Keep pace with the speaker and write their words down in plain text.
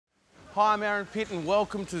Hi, I'm Aaron Pitt and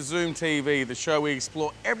welcome to Zoom TV, the show where we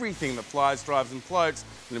explore everything that flies, drives and floats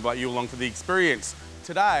and invite you along for the experience.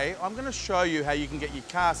 Today, I'm going to show you how you can get your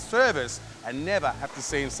car serviced and never have to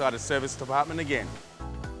see inside a service department again.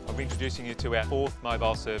 I'll be introducing you to our 4th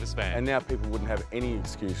mobile service van. And now people wouldn't have any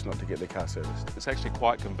excuse not to get their car serviced. It's actually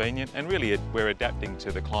quite convenient and really we're adapting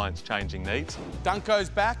to the client's changing needs. Dunko's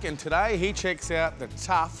back and today he checks out the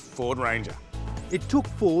tough Ford Ranger. It took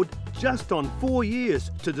Ford just on 4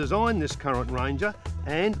 years to design this current Ranger,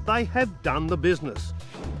 and they have done the business.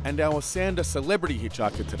 And our Esanda Celebrity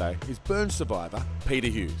Hitchhiker today is burn survivor Peter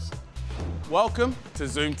Hughes. Welcome to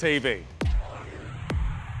Zoom TV.